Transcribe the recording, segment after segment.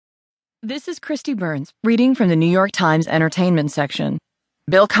This is Christy Burns, reading from the New York Times Entertainment section.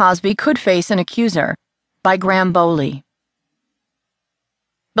 Bill Cosby Could Face an Accuser, by Bowley.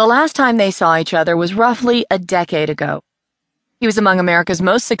 The last time they saw each other was roughly a decade ago. He was among America's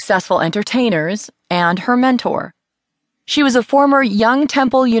most successful entertainers and her mentor. She was a former young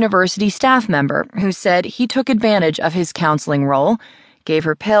Temple University staff member who said he took advantage of his counseling role, gave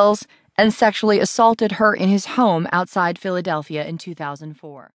her pills, and sexually assaulted her in his home outside Philadelphia in 2004.